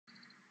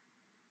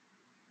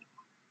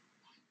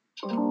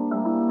Hey,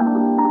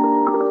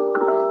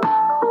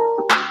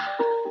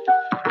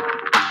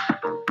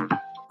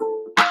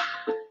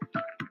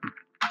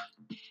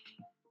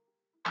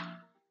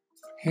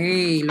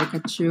 look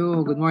at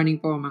you. Good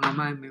morning po mga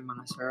ma'am,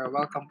 mga sir.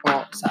 Welcome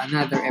po sa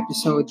another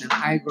episode ng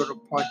iGuru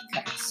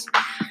Podcast.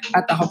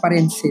 At ako pa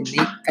rin si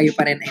Nick. Kayo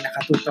pa rin ay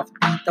nakatutok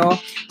dito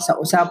sa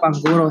Usapang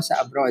Guro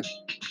sa Abroad.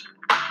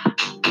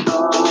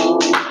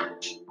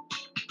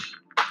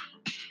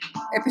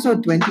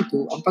 Episode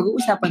 22, ang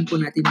pag-uusapan po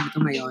natin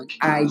dito ngayon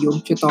ay yung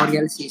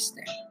tutorial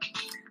system.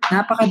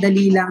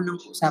 Napakadali lang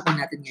ng usapan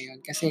natin ngayon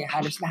kasi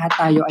halos lahat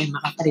tayo ay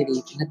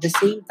makaka-relate. And at the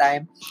same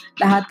time,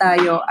 lahat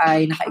tayo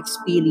ay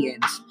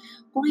naka-experience.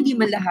 Kung hindi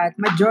man lahat,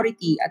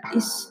 majority, at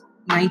least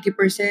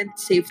 90%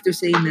 safe to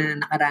say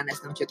na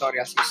nakaranas ng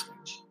tutorial system.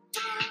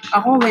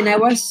 Ako, when I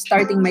was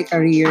starting my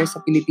career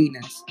sa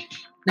Pilipinas,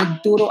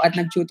 nagturo at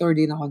nag-tutor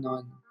din ako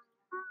noon.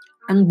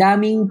 Ang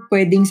daming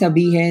pwedeng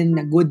sabihin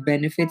na good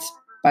benefits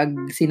pag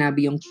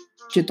sinabi yung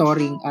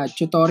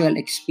tutorial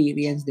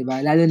experience, 'di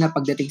ba? Lalo na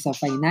pagdating sa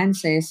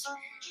finances,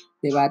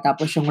 'di ba?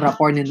 Tapos yung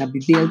rapport na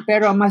nabibuild.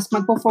 Pero mas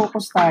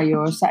magpo-focus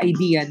tayo sa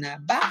idea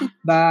na bakit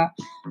ba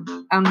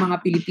ang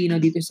mga Pilipino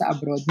dito sa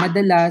abroad,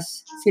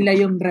 madalas sila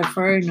yung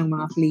refer ng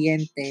mga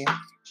kliyente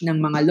ng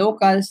mga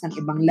locals ng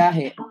ibang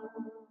lahi,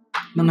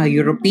 mga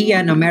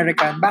European,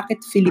 American,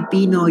 bakit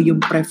Filipino yung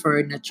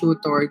preferred na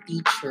tutor,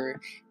 teacher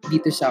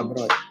dito sa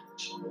abroad?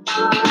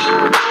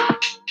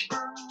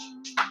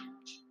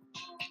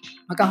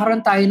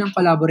 Magkakaroon tayo ng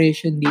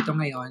collaboration dito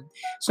ngayon.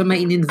 So may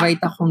in-invite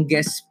akong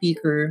guest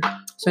speaker.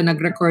 So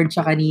nag-record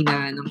siya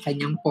kanina ng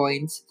kanyang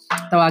points.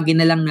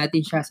 Tawagin na lang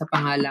natin siya sa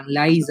pangalang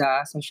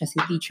Liza. So siya si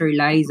Teacher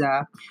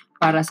Liza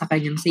para sa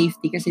kanyang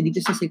safety. Kasi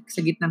dito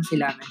sa gitnang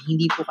silangan,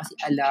 hindi po kasi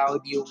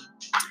allowed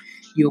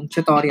yung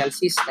tutorial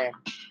system.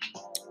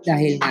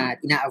 Dahil na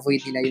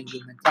ina-avoid nila yung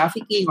human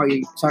trafficking or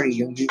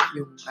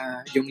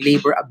yung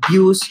labor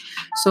abuse.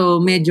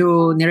 So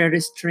medyo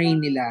nire-restrain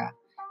nila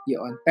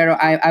yun. Pero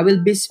I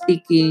will be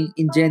speaking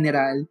in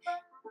general.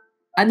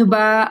 Ano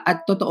ba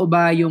at totoo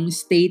ba yung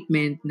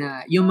statement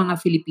na yung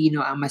mga Filipino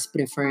ang mas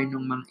prefer ng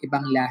mga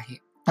ibang lahi?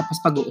 Tapos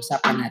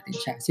pag-uusapan natin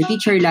siya. Si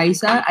Teacher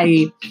Liza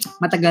ay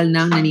matagal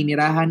nang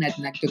naninirahan at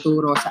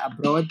nagtuturo sa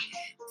abroad.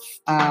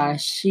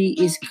 She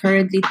is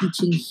currently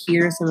teaching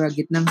here sa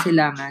gitnang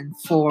silangan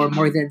for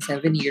more than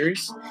 7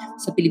 years.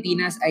 Sa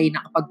Pilipinas ay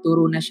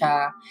nakapagturo na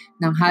siya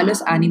ng halos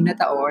 6 na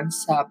taon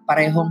sa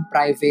parehong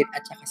private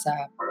at saka sa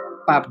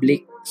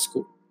public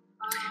school.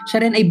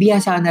 Siya rin ay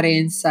bihasa na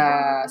rin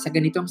sa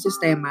ganitong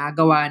sistema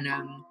gawa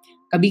ng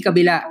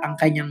kabi-kabila ang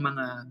kanyang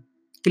mga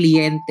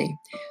kliyente.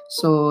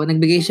 So,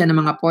 nagbigay siya ng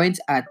mga points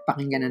at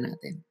pakinggan na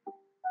natin.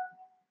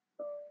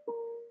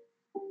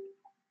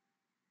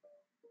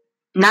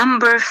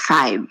 Number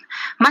 5,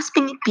 mas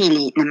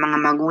pinipili ng mga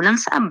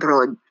magulang sa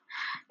abroad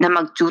na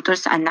mag-tutor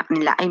sa anak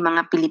nila ay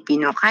mga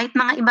Pilipino. Kahit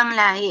mga ibang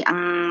lahi,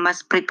 ang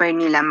mas prefer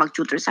nila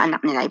mag-tutor sa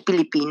anak nila ay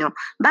Pilipino.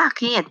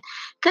 Bakit?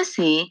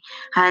 Kasi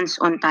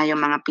hands-on tayo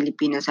mga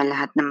Pilipino sa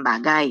lahat ng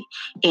bagay.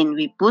 And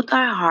we put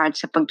our heart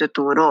sa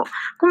pagtuturo.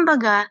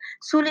 Kumbaga,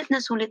 sulit na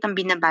sulit ang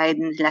binabayad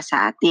nila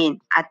sa atin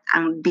at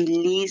ang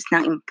bilis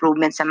ng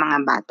improvement sa mga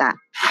bata.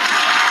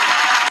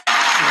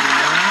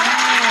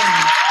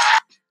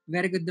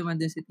 Very good naman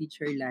din si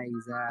Teacher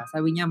Liza.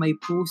 Sabi niya may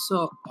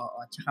puso. Oo,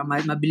 tsaka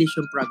mabilis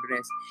yung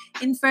progress.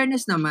 In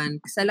fairness naman,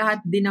 sa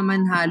lahat din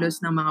naman halos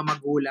ng mga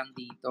magulang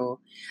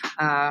dito,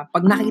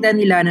 pag nakita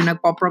nila na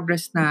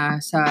nagpo-progress na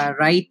sa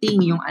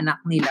writing yung anak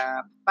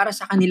nila, para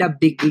sa kanila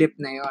big leap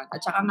na yon.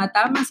 At saka nga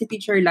tama si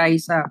Teacher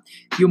Liza,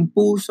 yung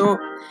puso.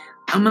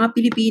 Ang mga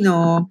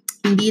Pilipino,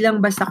 hindi lang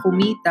basta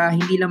kumita,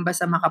 hindi lang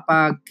basta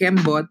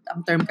makapag-kembot,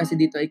 ang term kasi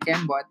dito ay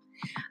kembot,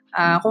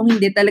 kung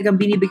hindi, talagang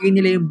binibigay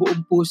nila yung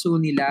buong puso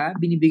nila,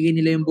 binibigay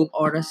nila yung buong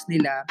oras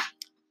nila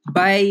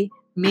by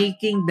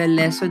making the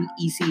lesson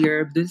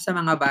easier dun sa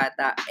mga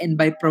bata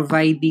and by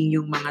providing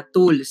yung mga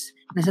tools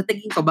na sa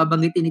tingin ko,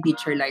 babanggitin ni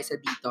Teacher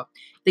Liza dito.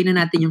 Tingnan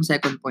natin yung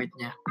second point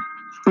niya.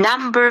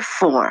 Number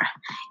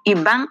 4,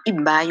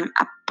 ibang-iba yung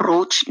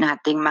approach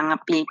nating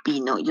mga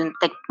Pilipino, yung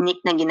technique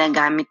na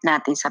ginagamit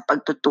natin sa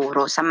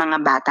pagtuturo sa mga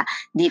bata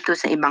dito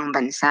sa ibang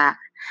bansa.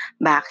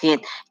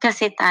 Bakit?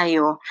 Kasi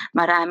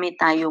marami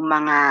tayong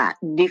mga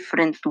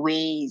different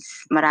ways,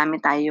 marami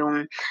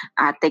tayong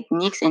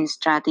techniques and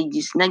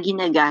strategies na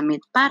ginagamit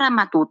para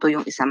matuto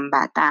yung isang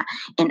bata.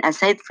 And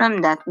aside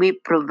from that,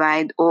 we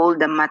provide all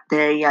the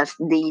materials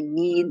they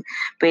need.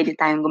 Pwede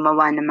tayong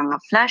gumawa ng mga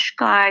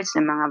flashcards,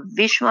 ng mga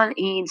visual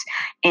aids,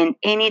 and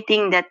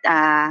anything that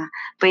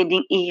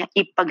pwedeng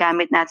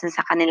ipagamit natin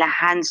sa kanila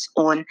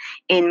hands-on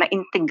and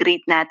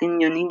ma-integrate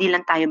natin yun. Hindi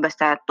lang tayo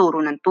basta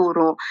turo ng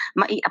turo,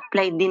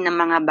 ma-i-apply din ng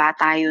mga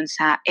bata yun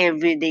sa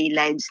everyday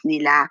lives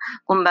nila.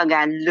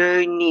 Kumbaga,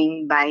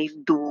 learning by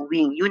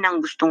doing. Yun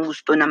ang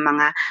gustong-gusto ng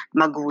mga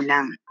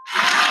magulang.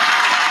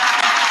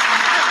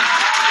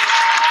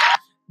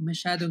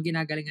 Masyadong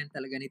ginagalingan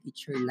talaga ni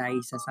Teacher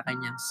Liza sa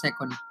kanyang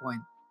second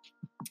point.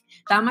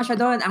 Tama siya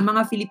doon. Ang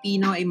mga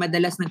Filipino ay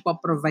madalas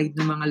nagpo-provide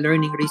ng mga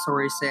learning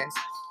resources.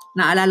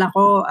 Naalala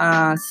ko,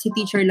 si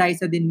Teacher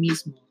Liza din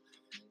mismo,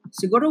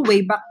 siguro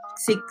way back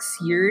 6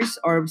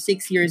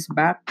 years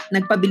back,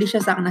 nagpabili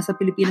siya sa akin, nasa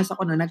Pilipinas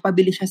ako noon,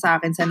 nagpabili siya sa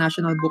akin sa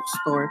National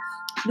Bookstore.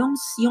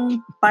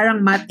 Yung parang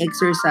math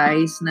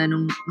exercise na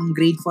nung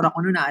grade 4 ako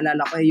noon,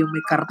 naalala ko yung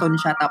may karton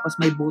siya tapos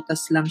may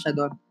butas lang siya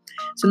doon.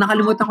 So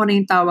nakalimutan ko na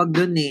yung tawag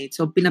doon eh.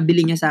 So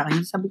pinabili niya sa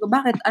akin. Sabi ko,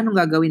 bakit? Anong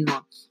gagawin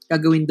mo?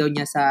 Gagawin daw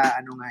niya sa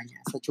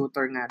sa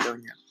tutor nga daw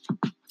niya.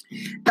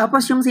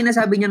 Tapos yung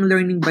sinasabi niyang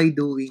learning by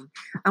doing,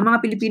 ang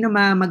mga Pilipino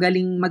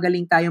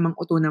magaling tayo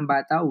manguto ng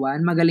bata.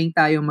 One, magaling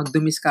tayo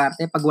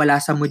magdumiskarte pag wala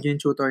sa mood yung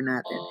tutor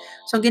natin.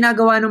 So ang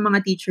ginagawa ng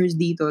mga teachers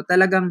dito,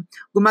 talagang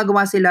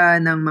gumagawa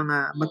sila ng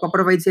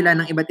magpa-provide sila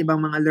ng iba't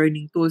ibang mga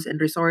learning tools and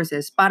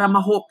resources para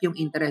ma-hook yung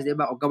interest, di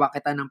ba? O gawa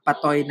kita ng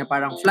patoy na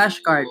parang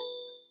flashcard,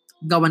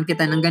 gawan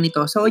kita ng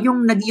ganito. So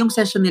yung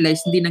session nila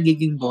is hindi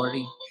nagiging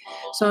boring.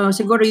 So,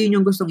 siguro yun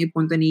yung gustong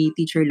ipunto ni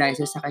Teacher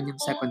Liza sa kanyang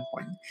second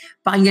point.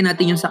 Pakinggan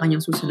natin yung sa kanyang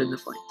susunod na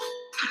point.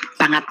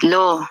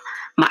 Pangatlo,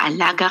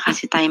 maalaga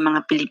kasi tayong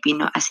mga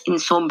Pilipino, as in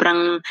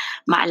sobrang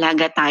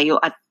maalaga tayo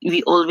at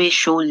we always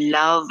show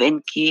love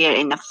and care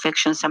and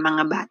affection sa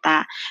mga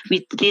bata.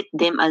 We treat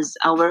them as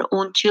our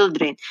own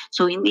children.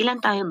 So hindi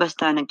lang tayo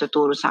basta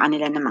nagtuturo sa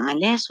kanila ng mga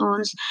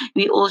lessons,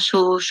 we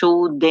also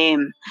show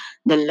them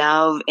the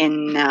love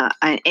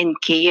and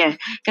care.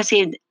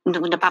 Kasi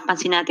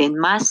napapansin natin,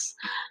 mas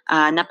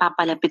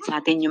napapalapit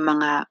sa atin yung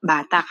mga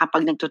bata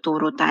kapag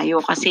nagtuturo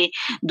tayo kasi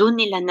doon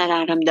nila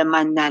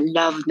nararamdaman na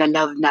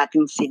love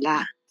natin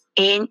sila.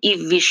 And if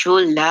we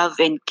show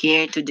love and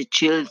care to the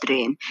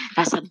children,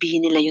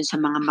 sasabihin nila yun sa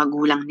mga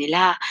magulang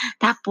nila.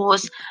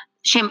 Tapos,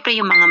 syempre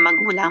yung mga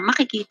magulang,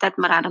 makikita at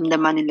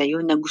mararamdaman nila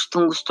yun na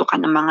gustong-gusto ka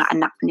ng mga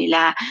anak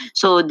nila.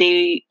 So,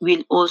 they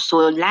will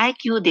also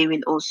like you, they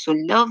will also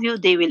love you,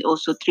 they will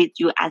also treat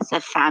you as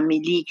a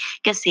family.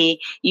 Kasi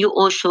you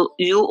also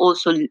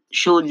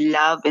show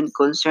love and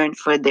concern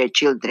for their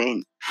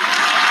children.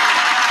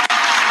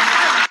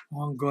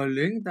 Ang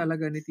galing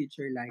talaga ni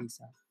Teacher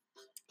Liza.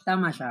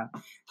 Tama siya.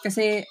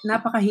 Kasi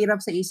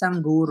napakahirap sa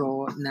isang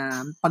guro na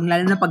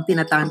lalo na pag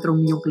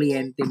tinatantrum yung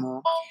kliyente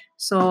mo.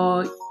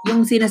 So,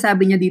 yung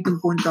sinasabi niya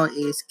ditong punto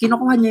is,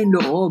 kinukuha niya yung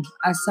loob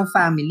as a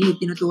family,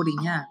 tinuturing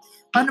niya.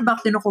 Paano ba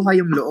kinukuha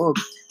yung loob?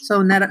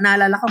 So,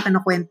 naalala ko,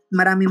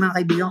 marami mga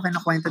kaibigan ko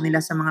kinukwento nila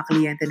sa mga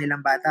kliyente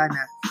nilang bata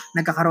na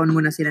nagkakaroon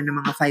muna sila ng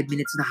mga 5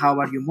 minutes na how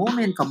are you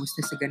moment,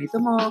 kamusta sa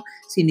ganito mo,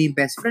 sino yung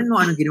best friend mo,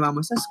 anong ginawa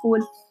mo sa school.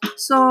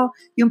 So,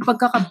 yung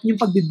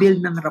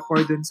pagbibuild ng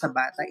rapport dun sa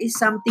bata is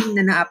something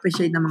na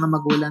na-appreciate ng mga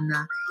magulang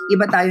na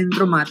iba tayong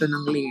trumato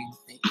ng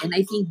kliyente. And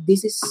I think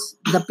this is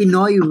the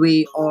Pinoy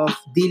way of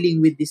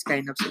dealing with this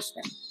kind of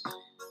system.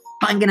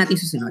 Pakinggan natin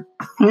susunod.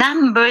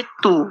 Number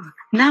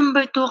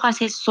two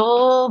kasi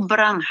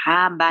sobrang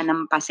haba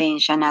ng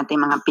pasensya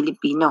natin mga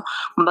Pilipino.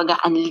 Kumbaga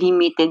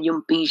unlimited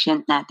yung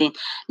patient natin,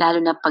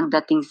 lalo na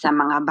pagdating sa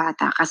mga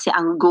bata. Kasi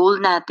ang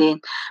goal natin,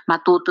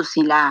 matuto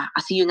sila.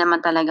 Kasi yun naman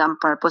talaga ang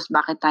purpose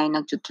bakit tayo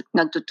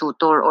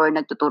nagtututor or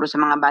nagtuturo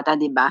sa mga bata,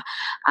 di ba?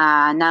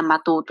 Na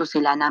matuto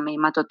sila, na may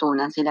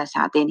matutunan sila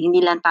sa atin. Hindi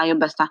lang tayo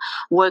basta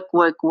work,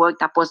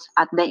 tapos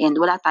at the end,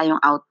 wala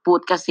tayong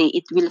output kasi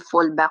it will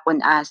fall back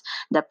on us.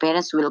 The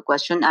parents will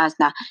question us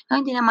na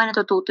hindi naman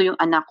natututo yung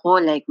anak ko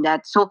like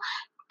that. So,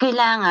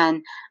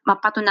 kailangan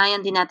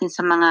mapatunayan din natin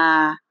sa mga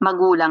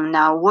magulang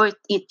na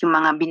worth it yung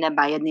mga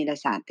binabayad nila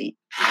sa atin.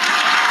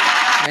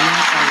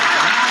 Galing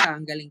talaga.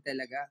 Ang galing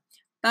talaga.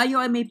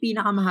 Tayo ay may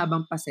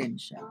pinakamahabang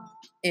pasensya.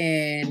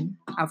 And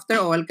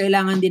after all,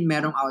 kailangan din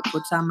merong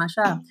output. Sama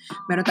siya.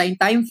 Meron tayong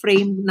time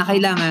frame na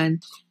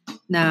kailangan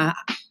na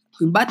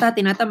yung bata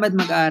tinatamad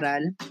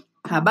mag-aral,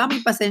 habang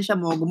may pasensya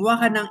mo, gumawa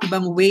ka ng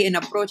ibang way and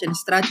approach and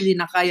strategy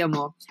na kaya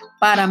mo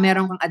para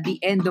meron kang at the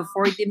end of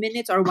 40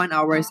 minutes or 1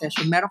 hour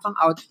session, meron kang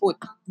output.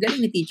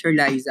 Galing ni Teacher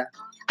Liza.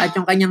 At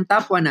yung kanyang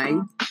top 1 ay?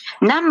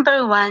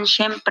 Number 1,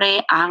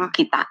 syempre ang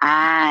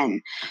kitaan.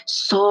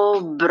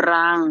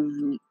 Sobrang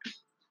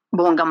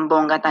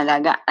bonggang-bongga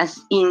talaga.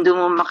 As in,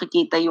 doon mo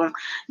makikita yung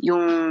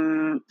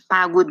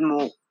pagod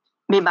mo,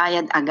 may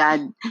bayad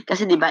agad.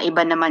 Kasi 'di ba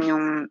iba naman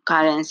yung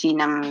currency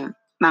ng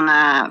mga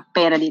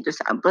pera dito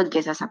sa abroad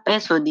kaysa sa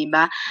peso, 'di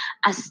ba?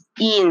 As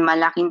in,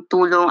 malaking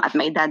tulong at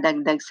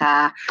maidadagdag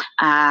sa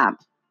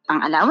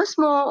pang-allowance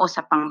mo o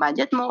sa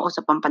pang-budget mo o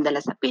sa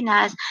pampadala sa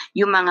Pinas,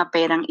 yung mga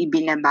perang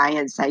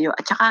ibinabayad sa'yo.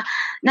 At saka,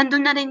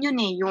 nandun na rin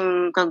yun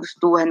yung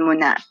kagustuhan mo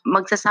na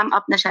magsa-sum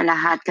up na siya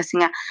lahat kasi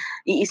nga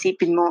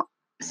iisipin mo,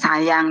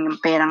 sayang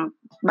yung perang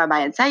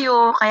babayad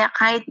sa'yo. Kaya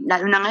kahit,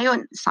 lalo na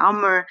ngayon,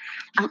 summer,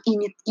 ang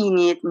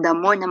init-init, the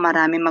more na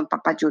marami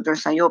magpapatutor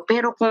sa'yo.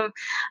 Pero kung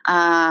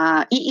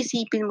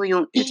iisipin mo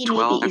yung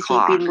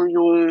iisipin mo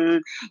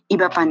yung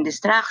iba pang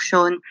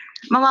distraction,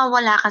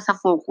 mawawala ka sa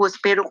focus.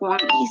 Pero kung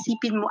ang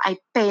iisipin mo ay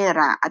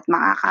pera at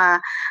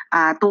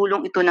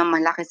makakatulong ito ng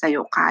malaki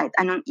sa'yo, kahit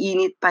anong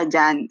init pa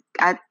dyan,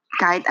 at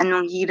kahit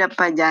anong hirap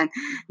pa dyan,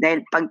 dahil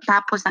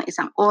pagtapos ng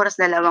 1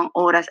 oras, 2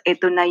 oras,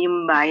 ito na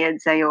yung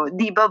bayad sa'yo.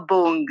 Di ba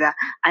bongga?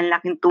 Ang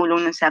laking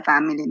tulong nun sa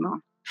family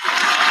mo.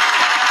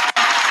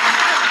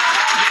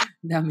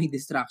 Daming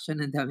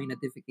distraction, ang daming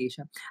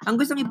notification. Ang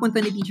gustong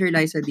ipunto ni Teacher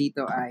Liza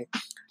dito ay,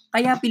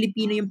 Kaya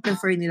Pilipino yung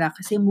prefer nila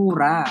kasi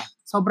mura.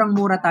 Sobrang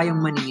mura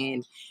tayong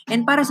maningil.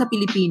 And para sa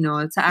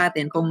Pilipino, sa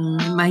atin, kung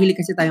mahilig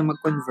kasi tayong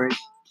mag-convert,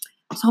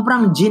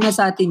 sobrang gina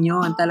sa atin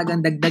yon,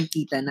 talagang dagdag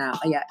kita na.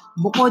 Kaya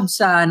bukod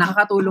sa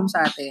nakakatulong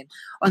sa atin,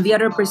 on the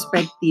other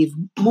perspective,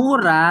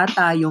 mura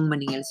tayong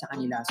maningil sa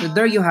kanila. So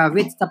there you have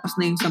it, tapos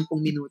na yung 10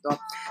 minuto.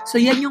 So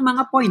yan yung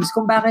mga points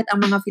kung bakit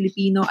ang mga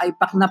Filipino ay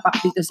pak na pak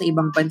dito sa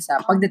ibang bansa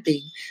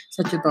pagdating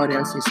sa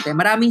tutorial system.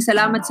 Maraming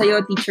salamat sa iyo,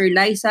 Teacher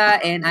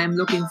Liza, and I'm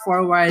looking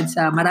forward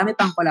sa marami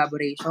pang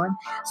collaboration.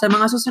 Sa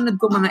mga susunod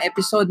kong mga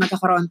episode,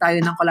 magkakaroon tayo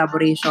ng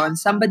collaboration.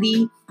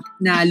 Somebody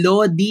na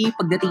Lodi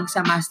pagdating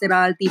sa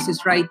masteral,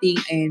 thesis writing,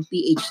 and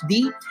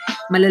PhD.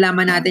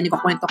 Malalaman natin,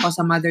 ikukwento ko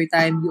sa Mother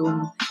Time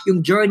yung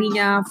journey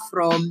niya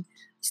from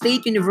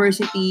State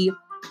University,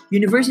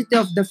 University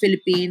of the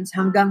Philippines,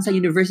 hanggang sa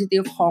University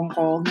of Hong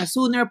Kong, na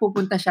sooner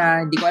pupunta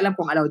siya, hindi ko alam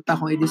kung allowed pa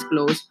kung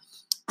i-disclose,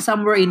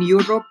 somewhere in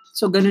Europe.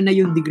 So, ganun na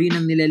yung degree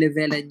ng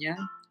nilelevelan niya.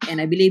 And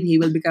I believe he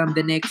will become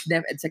the next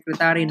DepEd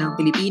Secretary ng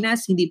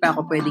Pilipinas. Hindi pa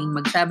ako pwedeng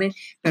magsabi,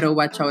 pero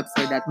watch out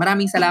for that.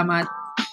 Maraming salamat.